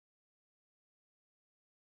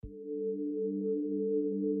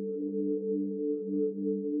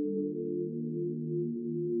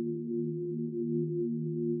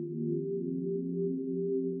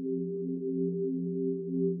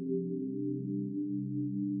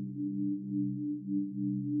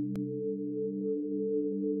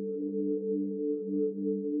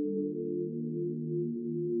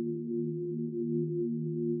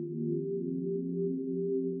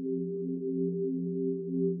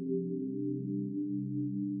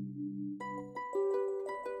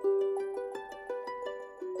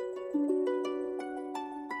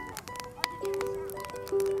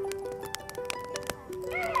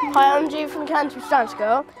Hi, I'm G from Canterbury Steiner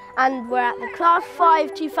School, and we're at the Class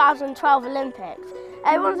 5 2012 Olympics.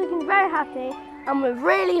 Everyone's looking very happy, and we're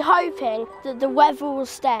really hoping that the weather will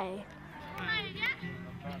stay.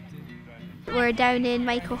 We're down in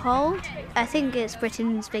Michael Hall. I think it's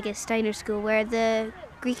Britain's biggest Steiner school, where the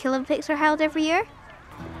Greek Olympics are held every year.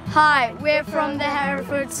 Hi, we're from the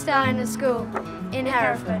Hereford Steiner School in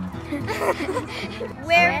Hereford.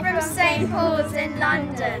 We're from St Paul's in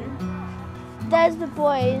London. There's the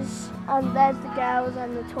boys, and there's the girls,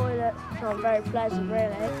 and the toilets. It's not very pleasant,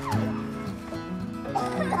 really.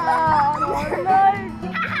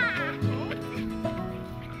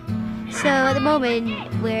 So at the moment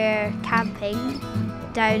we're camping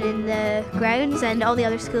down in the grounds, and all the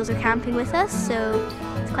other schools are camping with us, so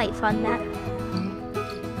it's quite fun that.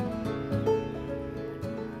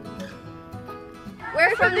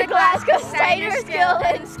 We're from the Glasgow Steiner School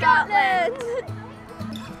in Scotland.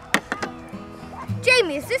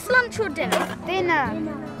 Jamie, is this lunch or dinner? Dinner.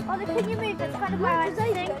 Oh, can you move? That's kind of where I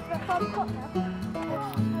think.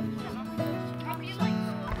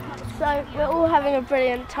 So we're all having a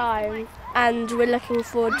brilliant time, and we're looking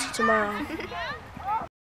forward to tomorrow.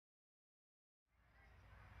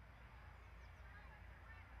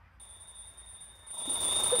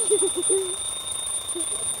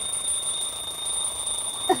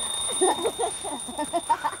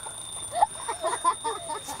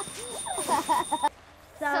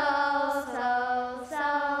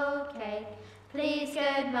 So cake. Please,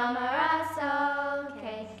 good mama, so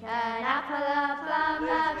cake. An apple, a plum,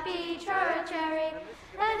 a peach, or a cherry.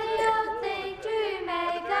 Any old thing to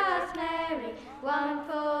make us merry. 1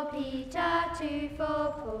 for Peter, 2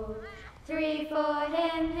 for Paul, 3 for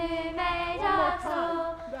him who made us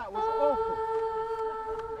all.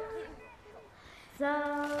 So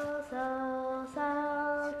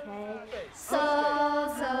cake. So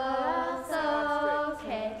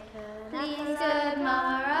cake. Please, good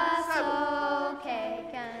mama, so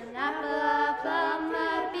cake. An apple, a plum,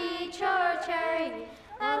 a peach, or a cherry.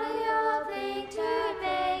 Any old thing to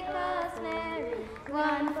make us merry.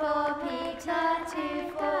 1 for Peter,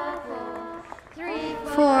 2 for Paul, 3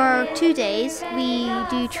 for... For 2 days we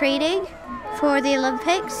do training for the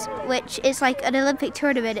Olympics, which is like an Olympic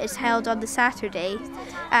tournament. It's held on the Saturday,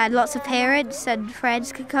 and lots of parents and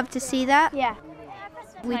friends can come to see that. Yeah.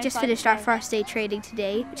 We just finished our first day training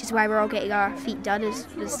today, which is why we're all getting our feet done as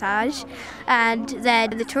massage, and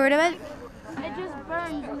then the tournament. It just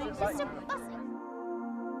burns.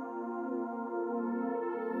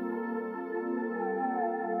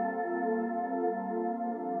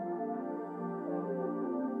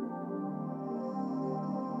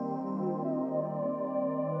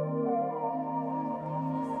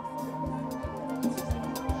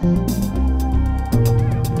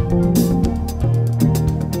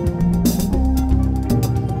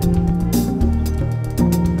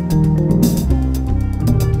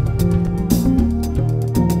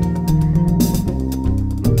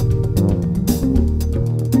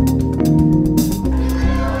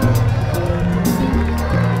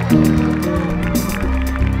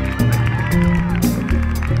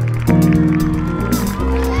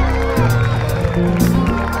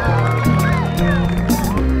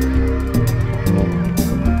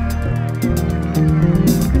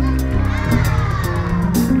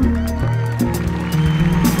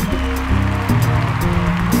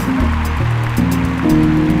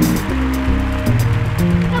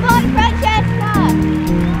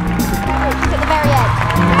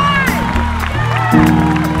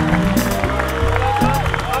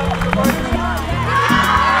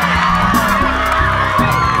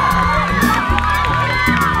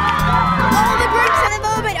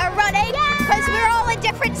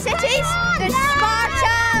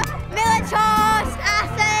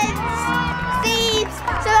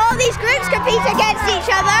 Compete against each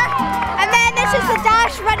other, and then this is the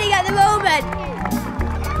dash running at the moment.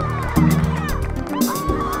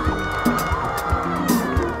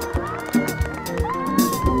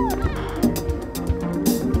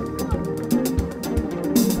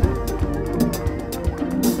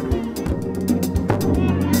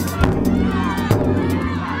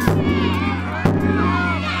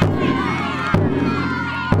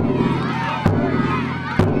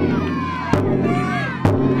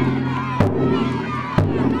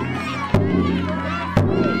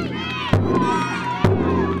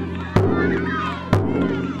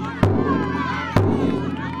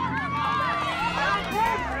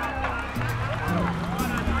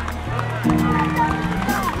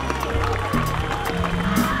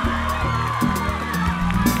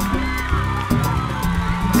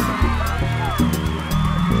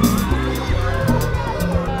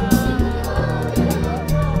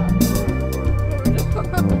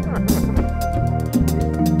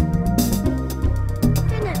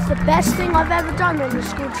 Best thing I've ever done on a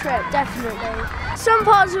school trip, definitely. Some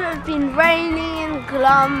parts of it have been rainy and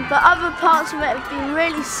glum, but other parts of it have been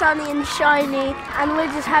really sunny and shiny, and we're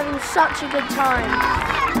just having such a good time.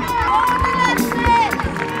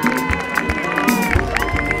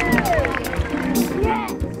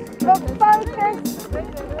 For focus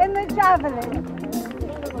in the javelin,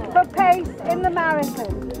 for pace in the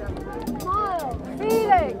marathon,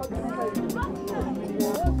 feeling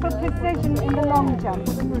for precision in the long jump.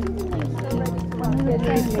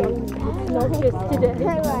 Not just today.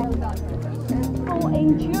 For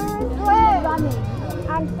endurance running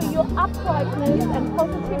and for your uprightness and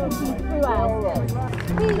positivity throughout.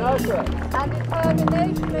 Speed and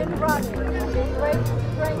determination in running, great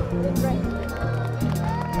strength in racing.